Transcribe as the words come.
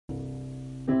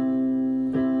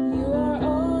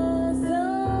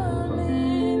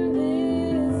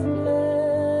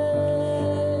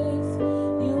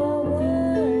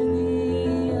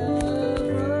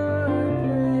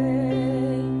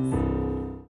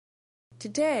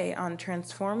Today on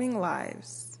Transforming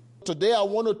Lives. Today I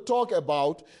want to talk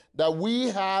about that we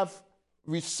have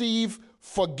received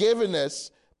forgiveness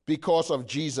because of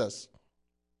Jesus.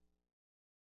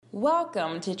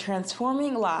 Welcome to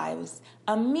Transforming Lives,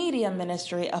 a media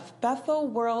ministry of Bethel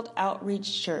World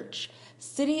Outreach Church,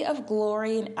 City of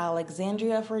Glory in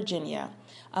Alexandria, Virginia,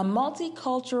 a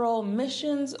multicultural,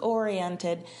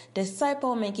 missions-oriented,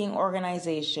 disciple-making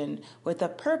organization with the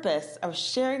purpose of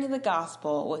sharing the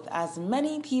gospel with as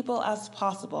many people as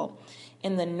possible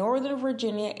in the Northern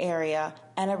Virginia area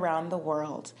and around the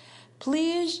world.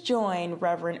 Please join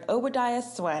Reverend Obadiah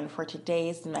Swen for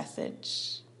today's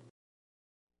message.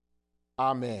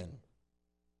 Amen.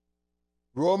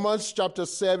 Romans chapter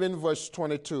 7, verse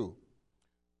 22.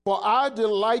 For I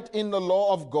delight in the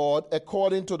law of God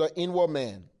according to the inward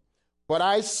man, but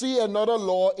I see another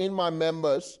law in my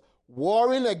members,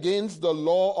 warring against the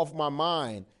law of my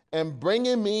mind, and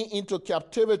bringing me into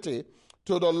captivity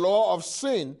to the law of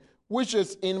sin, which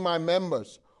is in my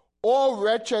members. O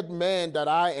wretched man that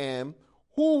I am,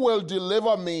 who will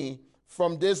deliver me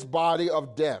from this body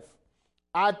of death?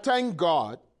 I thank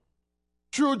God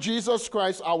through Jesus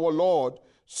Christ our Lord.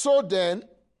 So then,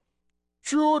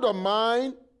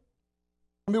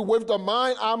 with the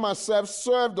mind I myself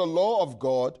serve the law of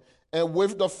God, and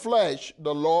with the flesh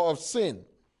the law of sin.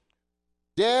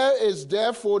 There is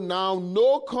therefore now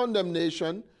no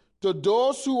condemnation to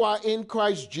those who are in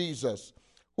Christ Jesus,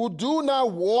 who do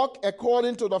not walk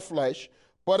according to the flesh,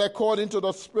 but according to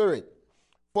the Spirit.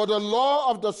 For the law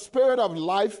of the Spirit of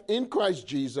life in Christ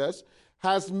Jesus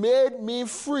has made me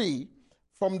free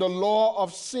from the law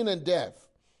of sin and death.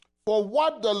 For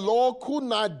what the law could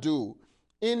not do,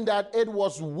 in that it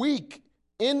was weak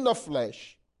in the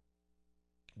flesh,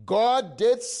 God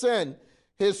did send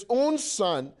his own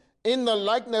Son in the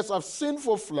likeness of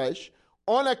sinful flesh.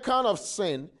 On account of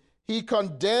sin, he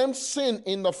condemned sin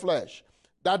in the flesh,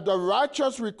 that the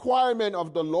righteous requirement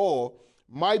of the law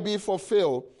might be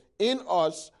fulfilled in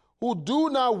us who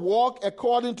do not walk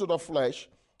according to the flesh,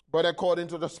 but according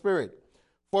to the Spirit.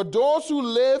 For those who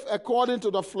live according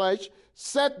to the flesh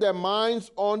set their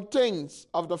minds on things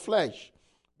of the flesh,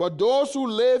 but those who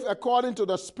live according to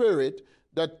the Spirit,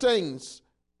 the things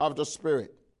of the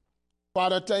Spirit.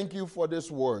 Father, thank you for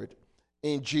this word.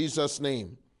 In Jesus'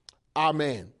 name,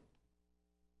 amen.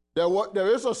 There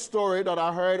is a story that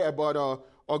I heard about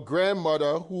a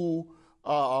grandmother who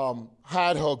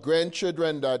had her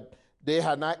grandchildren that they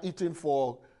had not eaten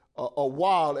for a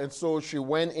while, and so she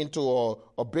went into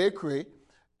a bakery,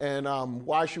 and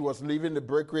while she was leaving the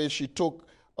bakery, she took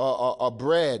a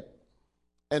bread.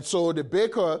 And so the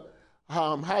baker,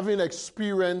 having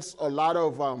experienced a lot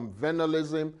of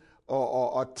vandalism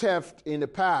or theft in the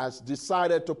past,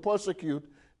 decided to persecute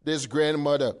this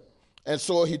grandmother. And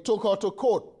so he took her to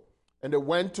court, and they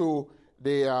went to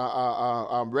the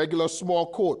regular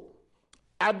small court.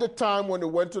 At the time when they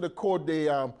went to the court,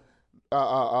 the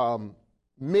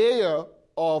mayor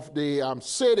of the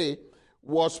city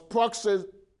was proxy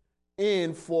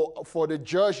in for the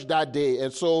judge that day.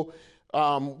 And so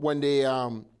when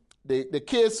the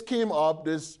case came up,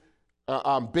 this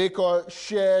baker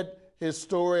shared his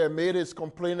story and made his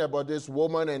complaint about this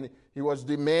woman, and he was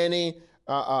demanding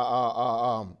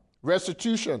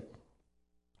restitution.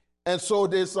 And so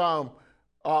this the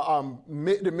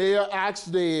mayor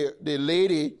asked the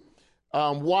lady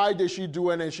why did she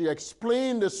do it, and she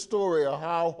explained the story of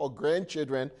how her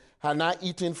grandchildren had not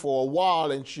eaten for a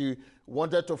while, and she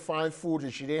wanted to find food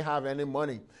and she didn't have any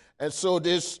money. And so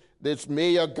this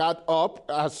mayor got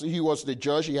up, as he was the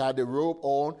judge, he had the robe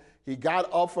on. He got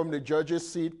up from the judge's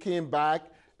seat, came back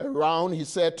around. He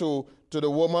said to the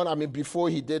woman, before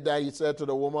he did that, he said to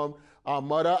the woman,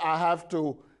 Mother, I have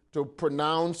to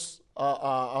pronounce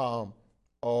a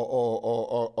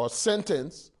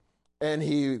sentence. And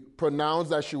he pronounced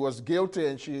that she was guilty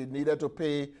and she needed to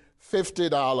pay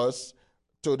 $50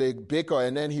 to the baker.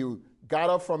 And then he got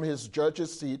up from his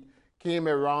judge's seat, came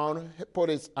around, put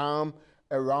his arm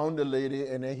around the lady,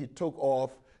 and then he took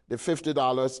off the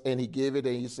 $50 and he gave it,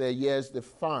 and he said, yes, the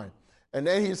fine. And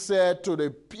then he said to the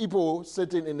people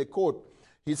sitting in the court,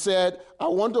 he said, I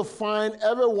want to find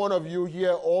every one of you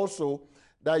here also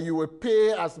that you will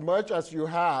pay as much as you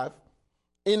have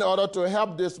in order to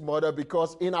help this mother,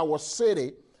 because in our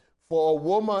city, for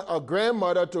a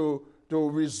grandmother to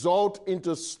result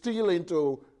into stealing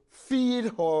to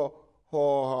feed her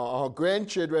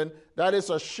grandchildren, that is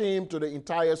a shame to the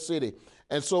entire city.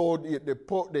 And so the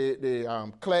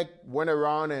clerk went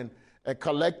around and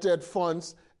collected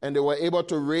funds, and they were able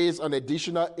to raise an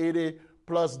additional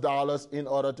 $80+ in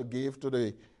order to give to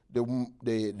the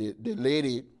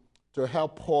lady to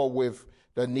help her with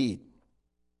the need.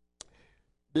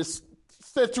 this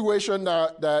situation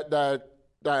that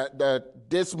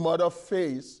this mother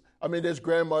faced, this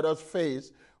grandmother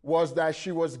faced, was that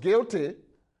she was guilty,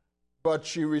 but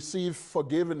she received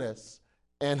forgiveness,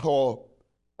 and her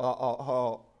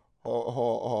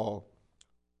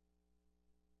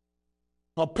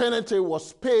penalty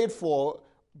was paid for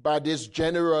by this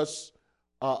generous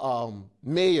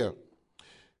mayor.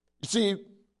 You see,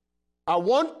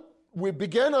 we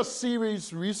began a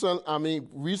series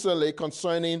recently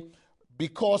concerning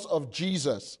because of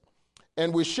Jesus.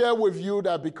 And we share with you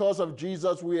that because of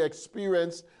Jesus, we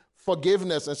experience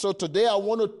forgiveness. And so today I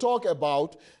want to talk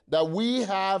about that we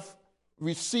have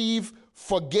received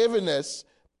forgiveness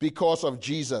because of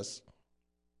Jesus.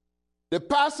 The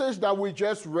passage that we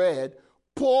just read,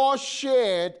 Paul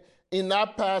shared in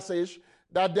that passage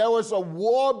that there was a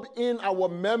war in our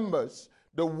members,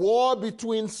 the war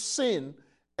between sin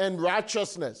and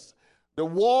righteousness. The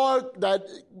war that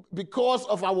because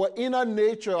of our inner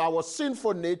nature, our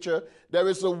sinful nature, there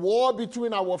is a war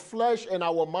between our flesh and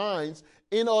our minds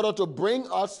in order to bring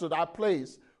us to that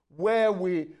place where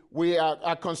we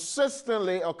are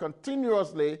consistently or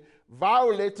continuously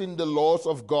violating the laws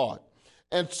of God.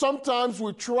 And sometimes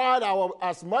we try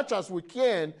as much as we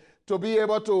can to be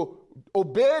able to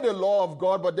obey the law of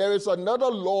God, but there is another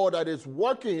law that is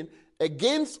working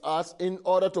against us in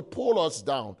order to pull us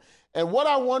down. And what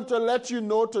I want to let you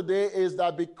know today is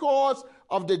that because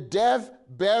of the death,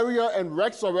 burial, and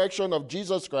resurrection of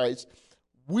Jesus Christ,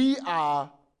 we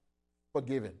are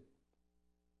forgiven.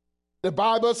 The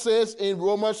Bible says in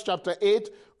Romans chapter 8,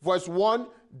 verse 1,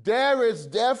 there is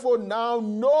therefore now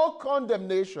no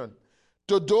condemnation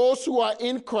to those who are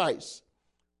in Christ.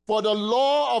 For the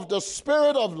law of the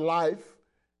Spirit of life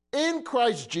in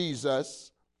Christ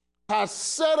Jesus has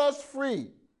set us free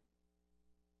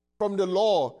from the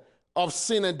law of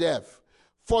sin and death.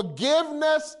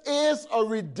 Forgiveness is a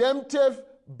redemptive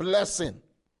blessing.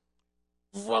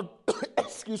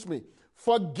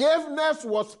 Forgiveness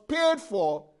was paid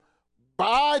for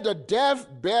by the death,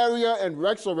 burial, and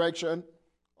resurrection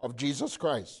of Jesus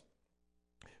Christ.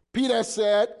 Peter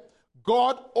said,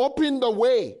 God opened the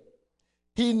way.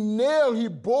 He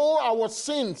bore our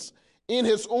sins in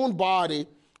his own body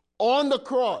on the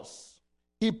cross.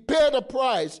 He paid the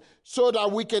price so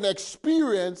that we can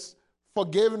experience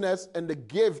forgiveness and the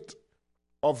gift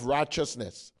of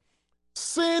righteousness.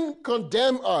 Sin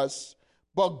condemned us,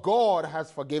 but God has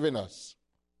forgiven us.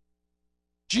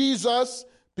 Jesus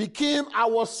became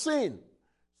our sin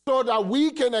so that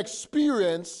we can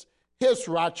experience his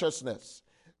righteousness.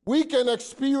 We can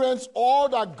experience all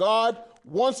that God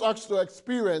wants us to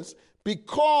experience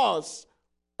because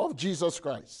of Jesus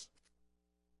Christ.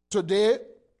 Today,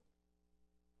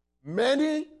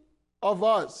 many of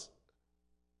us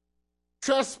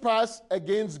trespass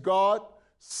against God,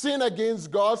 sin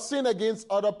against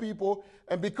other people,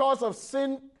 and because of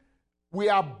sin, we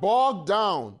are bogged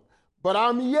down. But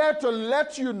I'm here to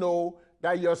let you know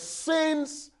that your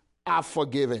sins are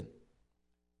forgiven.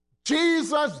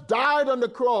 Jesus died on the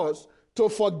cross to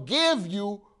forgive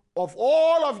you of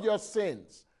all of your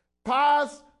sins,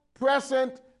 past,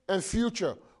 present, and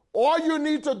future. All you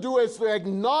need to do is to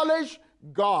acknowledge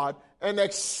God and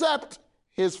accept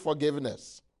his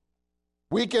forgiveness.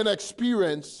 We can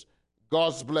experience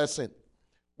God's blessing.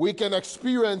 We can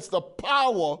experience the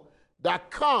power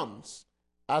that comes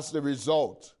as the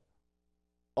result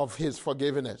of his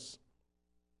forgiveness.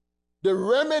 The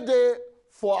remedy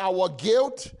for our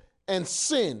guilt and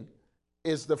sin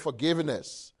is the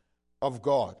forgiveness of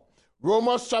God.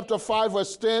 Romans chapter 5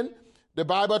 verse 10, the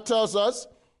Bible tells us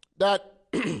that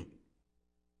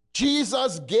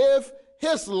Jesus gave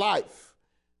his life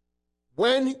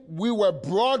when we were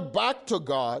brought back to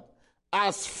God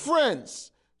as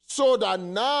friends so that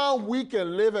now we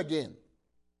can live again.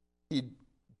 He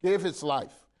gave his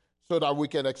life so that we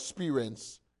can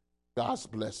experience God's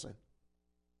blessing.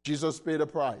 Jesus paid a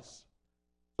price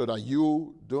so that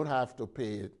you don't have to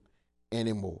pay it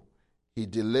anymore. He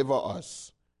delivered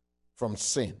us from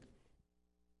sin.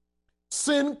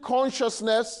 Sin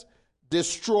consciousness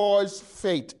destroys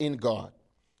faith in God.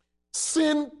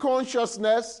 Sin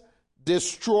consciousness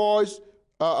destroys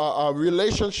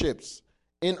relationships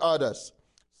in others.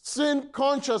 Sin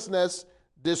consciousness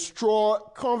destroys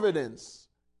confidence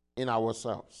in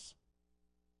ourselves.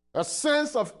 A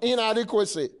sense of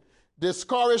inadequacy,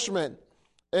 discouragement,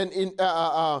 and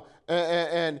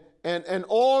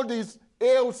all these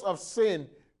ills of sin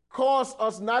cause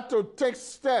us not to take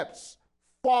steps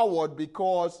forward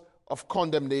because of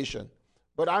condemnation.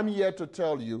 But I'm here to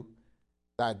tell you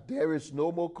that there is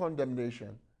no more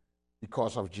condemnation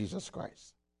because of Jesus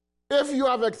Christ. If you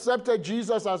have accepted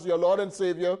Jesus as your Lord and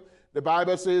Savior, the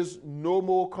Bible says no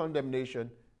more condemnation.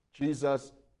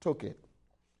 Jesus took it.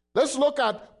 Let's look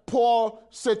at Paul's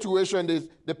situation,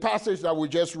 the passage that we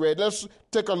just read. Let's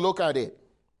take a look at it.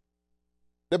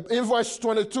 In verse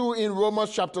 22 in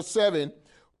Romans chapter 7,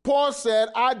 Paul said,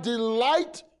 I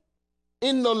delight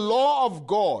in the law of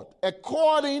God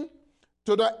according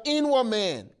to the inward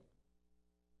man.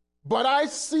 But I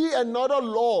see another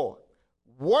law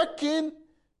working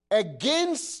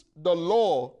against the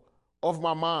law of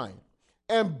my mind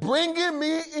and bringing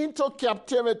me into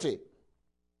captivity.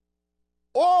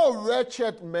 O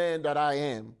wretched man that I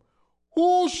am,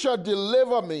 who shall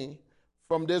deliver me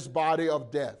from this body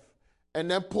of death? And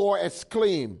then Paul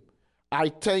exclaimed, I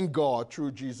thank God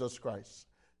through Jesus Christ.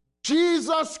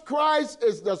 Jesus Christ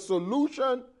is the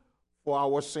solution for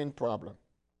our sin problem.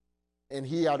 And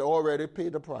he had already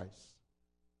paid the price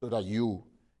so that you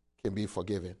can be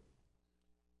forgiven.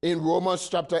 In Romans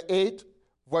chapter 8,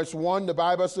 verse 1, the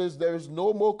Bible says there is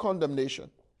no more condemnation.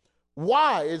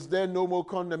 Why is there no more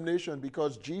condemnation?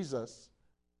 Because Jesus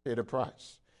paid the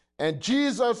price. And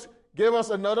Jesus gave us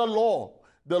another law.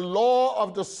 The law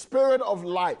of the Spirit of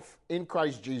life in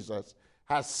Christ Jesus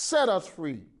has set us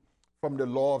free from the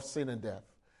law of sin and death.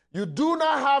 You do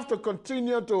not have to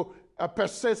continue to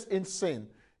persist in sin.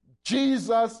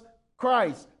 Jesus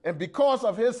Christ, and because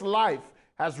of his life,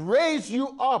 has raised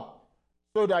you up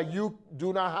so that you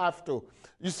do not have to.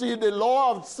 You see, the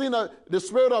law of sin, the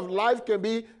Spirit of life can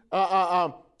be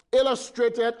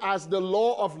illustrated as the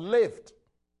law of lift.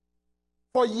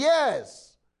 For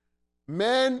years,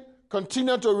 men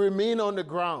continued to remain on the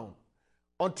ground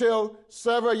until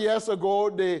several years ago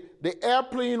the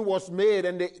airplane was made,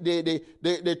 and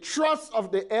the thrust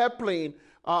of the airplane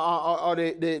or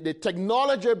the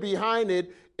technology behind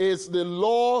it is the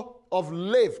law of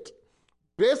lift.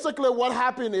 Basically what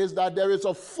happened is that there is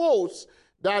a force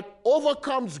that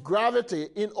overcomes gravity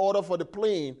in order for the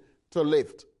plane to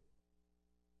lift.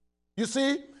 You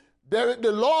see,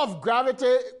 the law of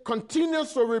gravity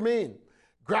continues to remain.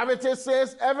 Gravity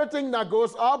says everything that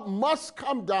goes up must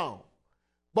come down.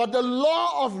 But the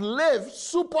law of lift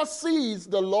supersedes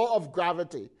the law of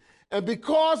gravity. And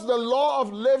because the law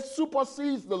of lift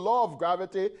supersedes the law of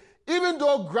gravity, even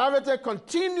though gravity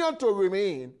continues to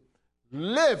remain,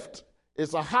 lift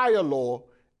is a higher law,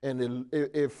 and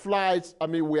it flies.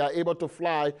 We are able to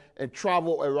fly and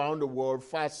travel around the world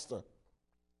faster.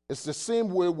 It's the same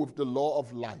way with the law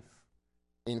of life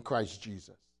in Christ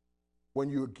Jesus. When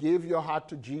you give your heart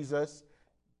to Jesus,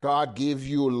 God gave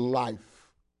you life.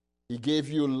 He gave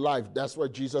you life. That's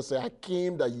what Jesus said. I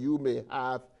came that you may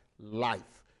have life.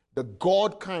 The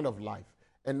God kind of life.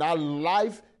 And that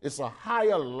life is a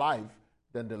higher life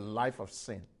than the life of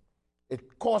sin.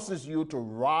 It causes you to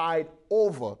ride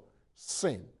over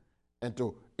sin. And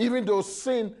even though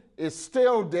sin is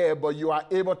still there, but you are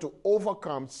able to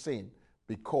overcome sin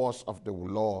because of the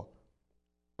law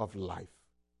of life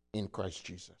in Christ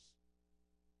Jesus.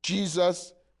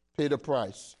 Jesus paid the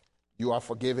price. You are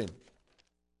forgiven.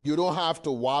 You don't have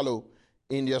to wallow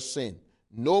in your sin.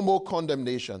 No more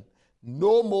condemnation.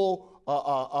 No more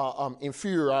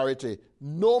inferiority.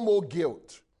 No more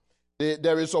guilt.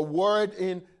 There is a word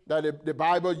that the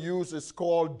Bible uses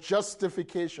called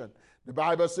justification. The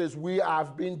Bible says we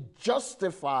have been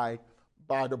justified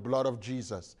by the blood of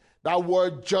Jesus. That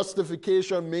word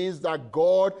justification means that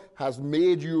God has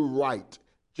made you right.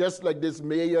 Just like this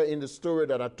mayor in the story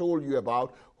that I told you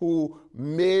about, who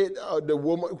made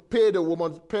paid the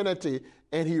woman's penalty,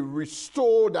 and he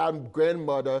restored that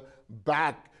grandmother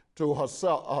back to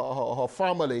herself, her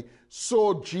family.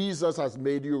 So Jesus has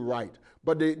made you right.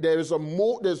 But there's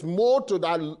more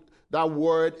to that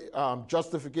word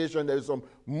justification. There's a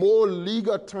more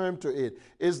legal term to it.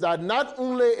 Is that not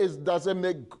only does it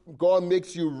make God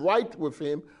makes you right with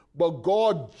him, but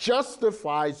God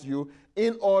justifies you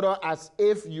in order as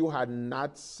if you had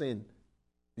not sinned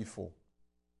before.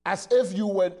 As if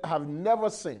you have never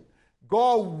sinned.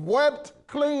 God wiped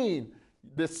clean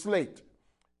the slate.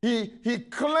 He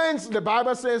cleansed, the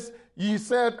Bible says, he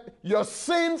said, your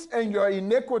sins and your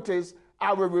iniquities,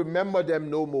 I will remember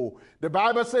them no more. The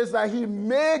Bible says that he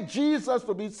made Jesus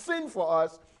to be sin for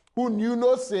us who knew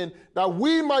no sin, that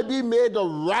we might be made the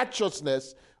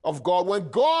righteousness of God. When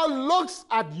God looks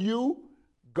at you,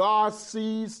 God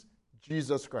sees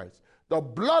Jesus Christ. The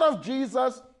blood of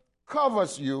Jesus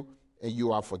covers you, and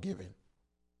you are forgiven.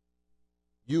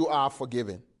 You are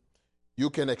forgiven. You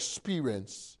can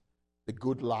experience the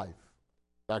good life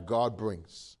that God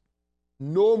brings.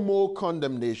 No more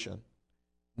condemnation.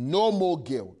 No more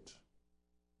guilt.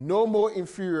 No more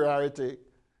inferiority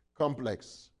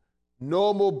complex.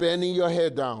 No more bending your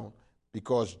head down,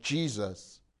 because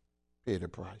Jesus paid the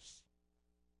price.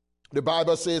 The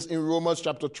Bible says in Romans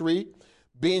chapter 3,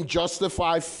 being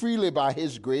justified freely by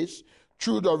his grace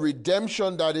through the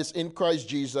redemption that is in Christ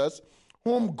Jesus,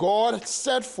 whom God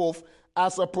set forth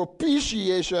as a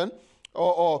propitiation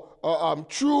or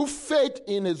through faith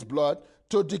in his blood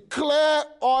to declare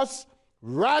us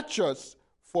righteous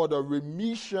for the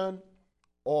remission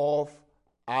of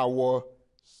our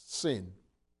sin.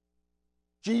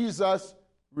 Jesus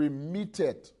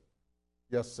remitted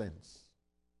your sins.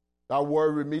 That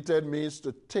word remitted means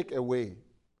to take away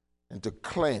and to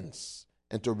cleanse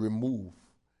and to remove.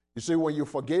 You see, when you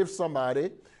forgive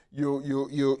somebody, they've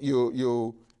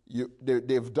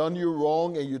done you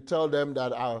wrong, and you tell them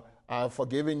that I have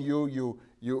forgiven you.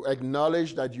 You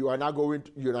acknowledge that you are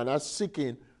not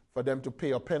seeking for them to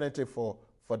pay a penalty for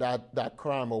that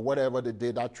crime or whatever they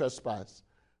did, that trespass.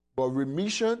 But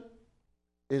remission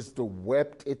is to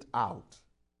wipe it out,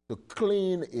 to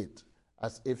clean it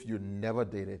as if you never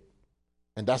did it.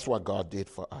 And that's what God did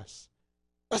for us.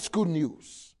 That's good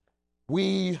news.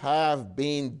 We have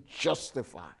been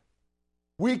justified.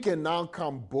 We can now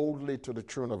come boldly to the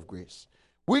throne of grace.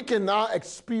 We can now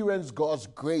experience God's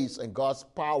grace and God's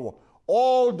power,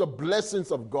 all the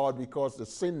blessings of God, because the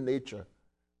sin nature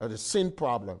or the sin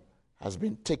problem has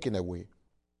been taken away.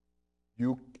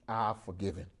 You are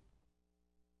forgiven.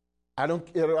 I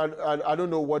don't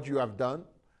know what you have done.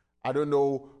 I don't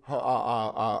know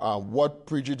what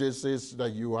prejudices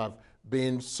that you have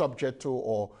been subject to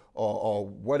or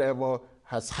whatever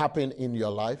has happened in your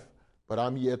life, but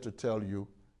I'm here to tell you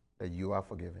that you are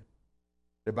forgiven.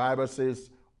 The Bible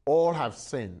says all have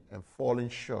sinned and fallen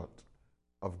short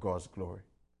of God's glory.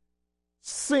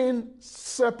 Sin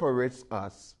separates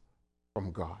us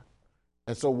from God.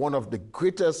 And so one of the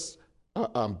greatest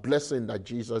blessings that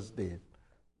Jesus did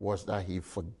was that he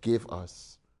forgave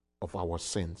us of our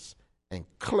sins and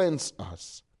cleansed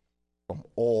us from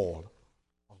all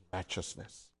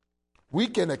unrighteousness. We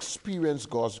can experience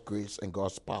God's grace and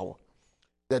God's power.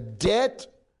 The debt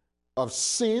of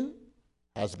sin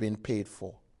has been paid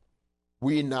for.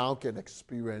 We now can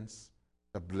experience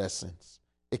the blessings.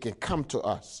 It can come to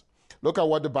us. Look at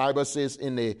what the Bible says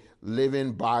in the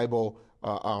Living Bible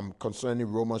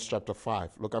concerning Romans chapter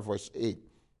 5. Look at verse 8.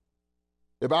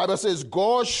 The Bible says,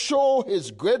 God showed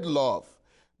his great love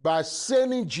by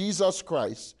sending Jesus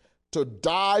Christ to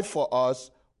die for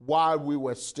us while we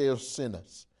were still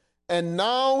sinners. And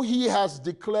now he has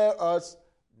declared us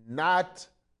not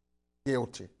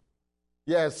guilty.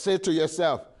 Yes, say to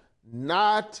yourself,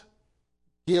 not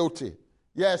guilty.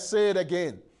 Yes, say it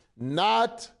again,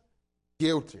 not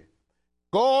guilty.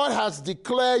 God has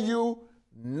declared you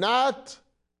not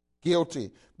guilty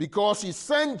because he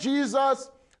sent Jesus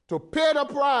to pay the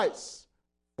price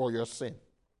for your sin.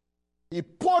 He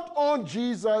put on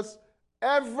Jesus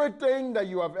everything that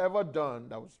you have ever done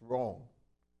that was wrong.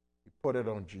 He put it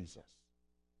on Jesus.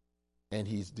 And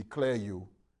he's declared you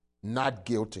not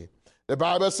guilty. The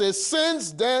Bible says,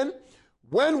 since then,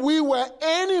 when we were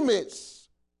enemies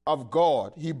of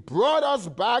God, he brought us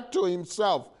back to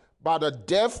himself by the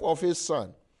death of his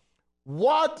Son.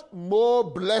 What more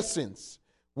blessings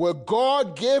will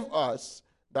God give us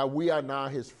that we are now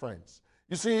his friends?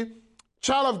 You see,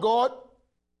 child of God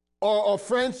or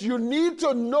friends, you need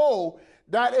to know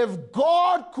that if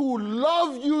God could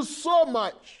love you so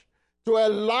much to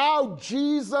allow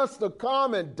Jesus to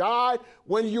come and die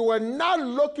when you were not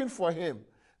looking for him,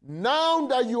 now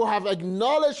that you have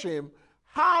acknowledged him,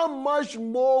 how much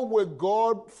more will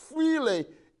God freely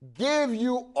give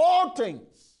you all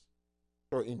things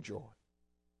to enjoy?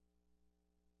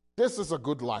 This is a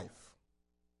good life.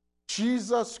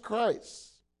 Jesus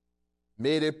Christ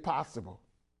made it possible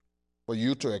for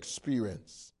you to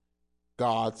experience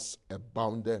God's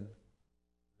abundant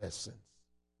blessings,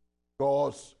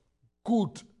 God's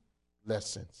good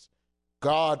blessings,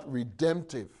 God's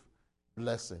redemptive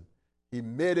blessing. He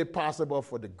made it possible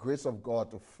for the grace of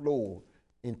God to flow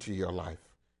into your life.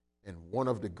 And one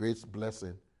of the great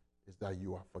blessings is that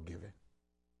you are forgiven.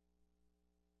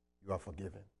 You are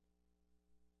forgiven.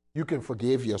 You can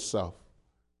forgive yourself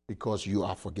because you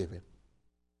are forgiven.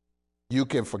 You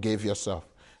can forgive yourself.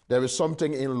 There is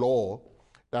something in law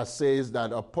that says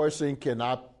that a person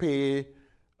cannot pay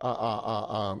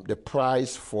the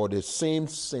price for the same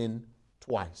sin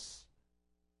twice.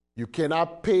 You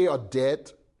cannot pay a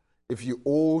debt if you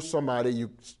owe somebody. You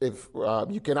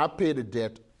cannot pay the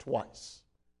debt twice.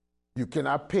 You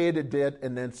cannot pay the debt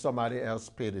and then somebody else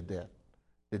pay the debt.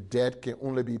 The debt can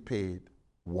only be paid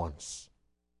once.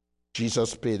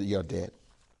 Jesus paid your debt.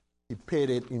 He paid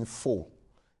it in full.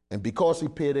 And because he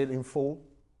paid it in full,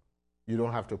 you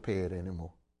don't have to pay it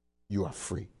anymore. You are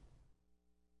free.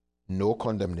 No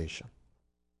condemnation.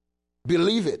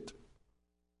 Believe it.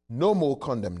 No more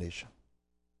condemnation.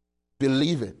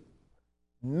 Believe it.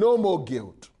 No more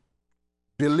guilt.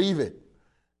 Believe it.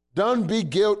 Don't be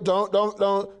guilt. Don't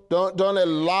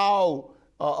allow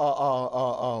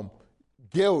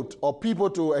guilt or people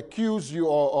to accuse you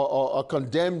or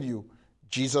condemn you.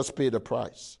 Jesus paid the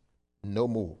price. No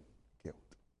more guilt.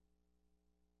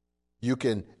 You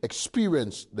can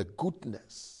experience the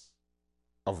goodness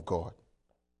of God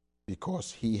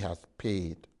because he has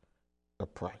paid the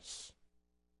price.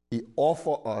 He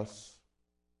offered us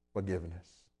forgiveness.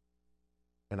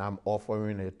 And I'm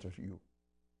offering it to you.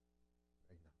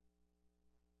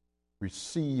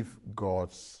 Receive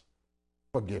God's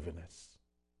forgiveness.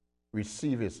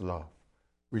 Receive his love.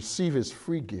 Receive his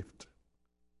free gift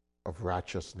of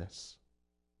righteousness.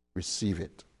 Receive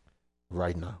it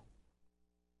right now.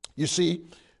 You see,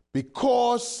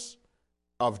 because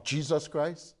of Jesus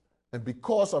Christ and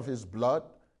because of his blood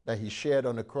that he shed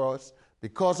on the cross,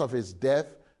 because of his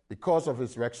death, because of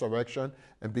his resurrection,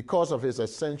 and because of his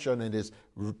ascension and his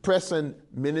present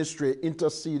ministry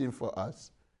interceding for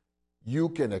us, you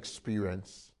can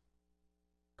experience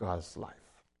God's life.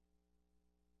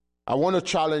 I want to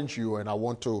challenge you and I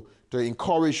want to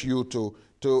encourage you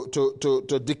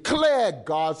to declare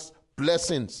God's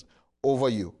blessings over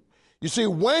you. You see,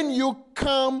 when you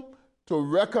come to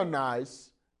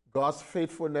recognize God's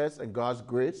faithfulness and God's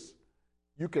grace,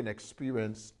 you can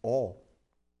experience all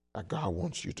that God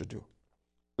wants you to do.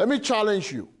 Let me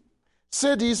challenge you.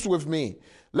 Say this with me.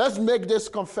 Let's make this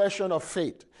confession of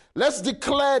faith. Let's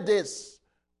declare this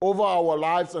over our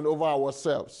lives and over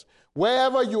ourselves.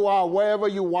 Wherever you are, wherever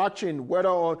you're watching, whether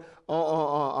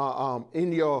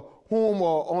in your home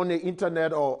or on the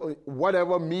internet or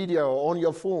whatever media or on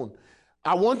your phone,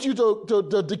 I want you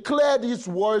to declare these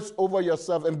words over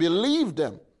yourself and believe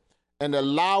them and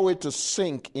allow it to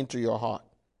sink into your heart.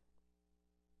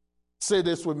 Say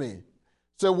this with me.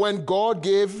 Say, when God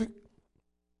gave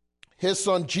his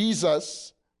son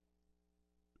Jesus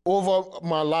over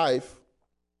my life,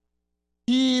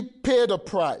 he paid a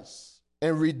price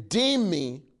and redeemed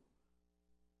me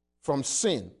from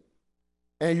sin.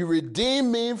 And he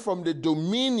redeemed me from the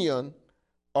dominion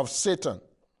of Satan.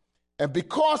 And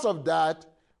because of that,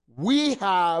 we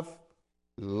have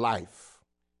life.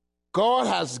 God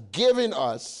has given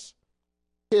us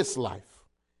his life.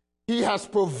 He has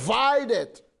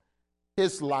provided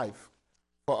his life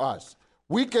for us.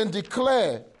 We can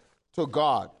declare to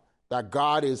God that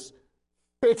God is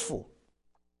faithful.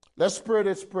 Let's pray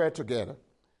this prayer together.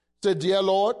 Say, dear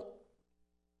Lord,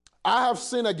 I have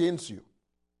sinned against you.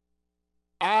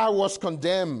 I was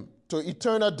condemned to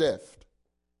eternal death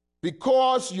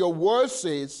because your word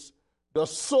says, the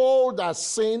soul that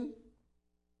sin,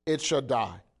 it shall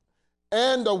die.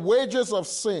 And the wages of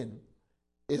sin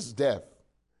is death.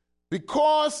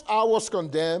 Because I was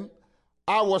condemned,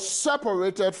 I was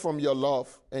separated from your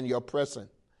love and your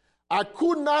presence. I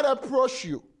could not approach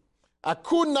you. I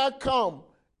could not come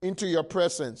into your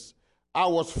presence. I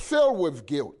was filled with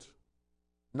guilt.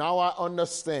 Now I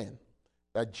understand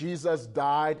that Jesus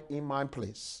died in my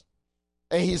place.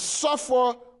 And he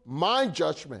suffered my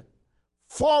judgment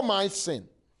for my sin.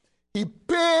 He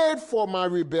paid for my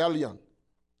rebellion.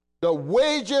 The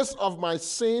wages of my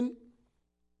sin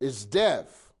is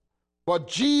death. But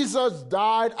Jesus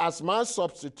died as my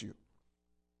substitute,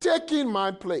 taking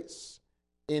my place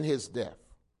in his death.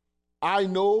 I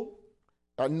know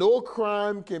that no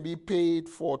crime can be paid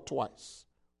for twice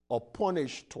or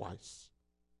punished twice.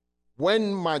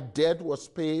 When my debt was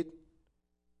paid,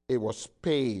 it was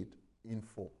paid in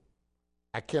full.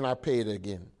 I cannot pay it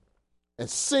again. And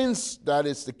since that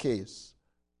is the case,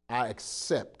 I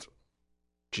accept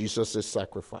Jesus'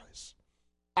 sacrifice.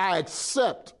 I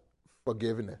accept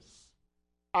forgiveness.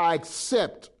 I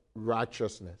accept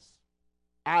righteousness.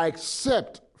 I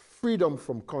accept freedom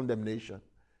from condemnation.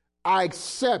 I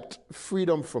accept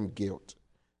freedom from guilt.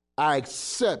 I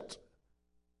accept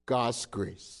God's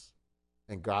grace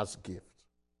and God's gift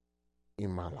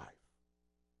in my life.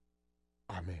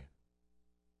 Amen.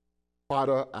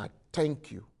 Father, I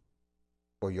thank you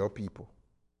for your people,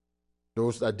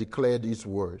 those that declare these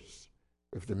words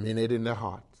with the minute in their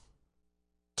heart.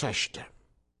 Touch them.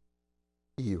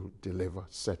 Heal, deliver,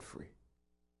 set free.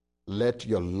 Let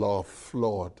your love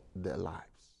flood their lives.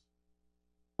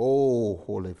 Oh,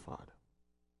 Holy Father,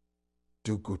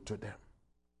 do good to them.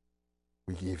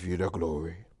 We give you the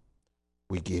glory.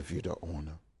 We give you the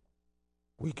honor.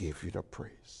 We give you the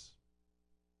praise.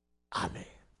 Amen.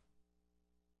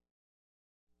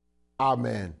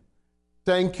 Amen.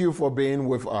 Thank you for being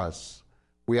with us.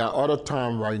 We are out of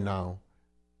time right now.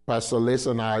 Pastor Liz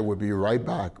and I will be right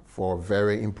back for a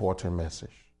very important message.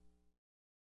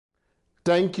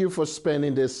 Thank you for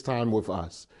spending this time with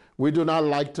us. We do not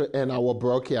like to end our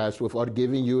broadcast without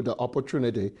giving you the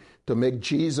opportunity to make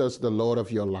Jesus the Lord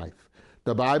of your life.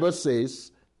 The Bible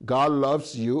says God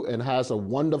loves you and has a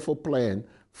wonderful plan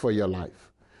for your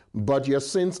life, but your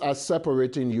sins are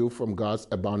separating you from God's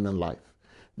abundant life.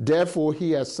 Therefore,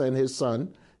 he has sent his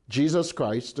Son, Jesus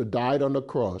Christ, to die on the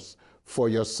cross for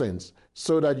your sins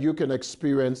so that you can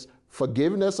experience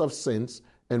forgiveness of sins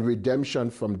and redemption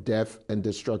from death and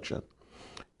destruction.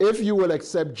 If you will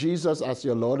accept Jesus as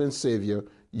your Lord and Savior,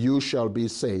 you shall be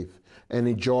saved and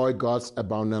enjoy God's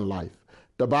abundant life.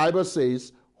 The Bible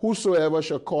says, whosoever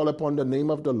shall call upon the name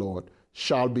of the Lord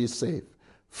shall be saved.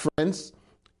 Friends,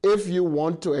 if you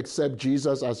want to accept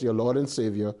Jesus as your Lord and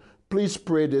Savior, please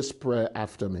pray this prayer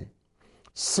after me.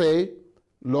 Say,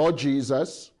 Lord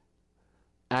Jesus,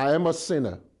 I am a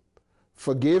sinner.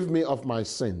 Forgive me of my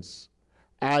sins.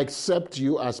 I accept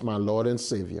you as my Lord and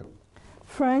Savior.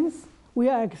 Friends, we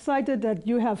are excited that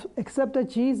you have accepted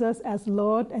Jesus as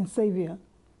Lord and Savior.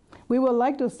 We would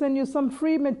like to send you some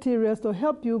free materials to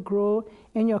help you grow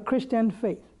in your Christian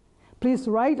faith. Please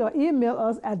write or email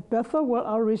us at Bethel World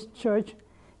Outreach Church,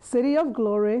 City of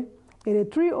Glory,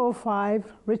 8305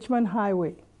 Richmond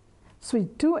Highway,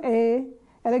 Suite 2A,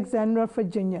 Alexandria,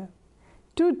 Virginia,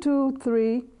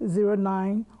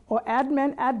 22309, or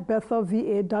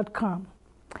admin@bethelva.com.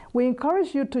 We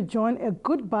encourage you to join a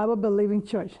good Bible-believing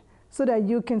church so that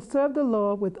you can serve the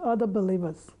Lord with other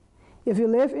believers. If you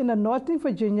live in the Northern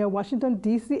Virginia, Washington,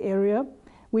 D.C. area,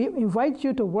 we invite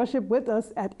you to worship with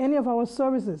us at any of our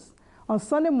services. On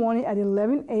Sunday morning at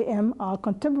 11 a.m., our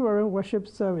contemporary worship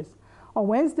service. On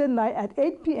Wednesday night at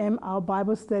 8 p.m., our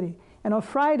Bible study. And on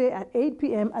Friday at 8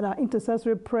 p.m. at our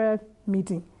intercessory prayer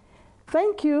meeting.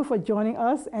 Thank you for joining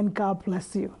us, and God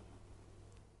bless you.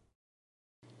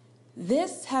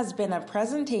 This has been a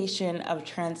presentation of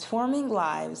Transforming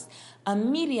Lives, a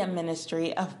media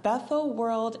ministry of Bethel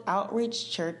World Outreach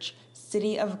Church,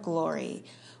 City of Glory.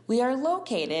 We are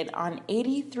located on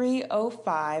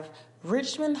 8305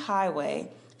 Richmond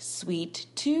Highway, Suite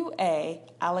 2A,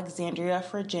 Alexandria,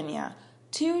 Virginia,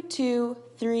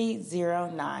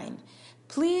 22309.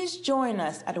 Please join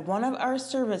us at one of our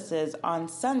services on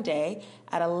Sunday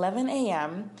at 11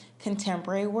 a.m.,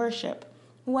 Contemporary Worship,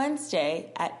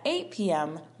 Wednesday at 8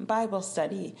 p.m., Bible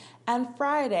Study, and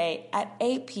Friday at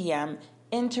 8 p.m.,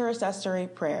 Intercessory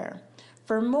Prayer.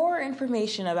 For more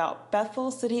information about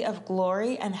Bethel City of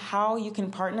Glory and how you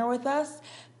can partner with us,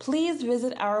 please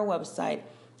visit our website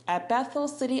at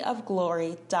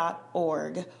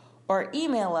bethelcityofglory.org or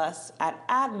email us at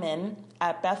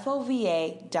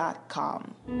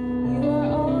admin@bethelva.com.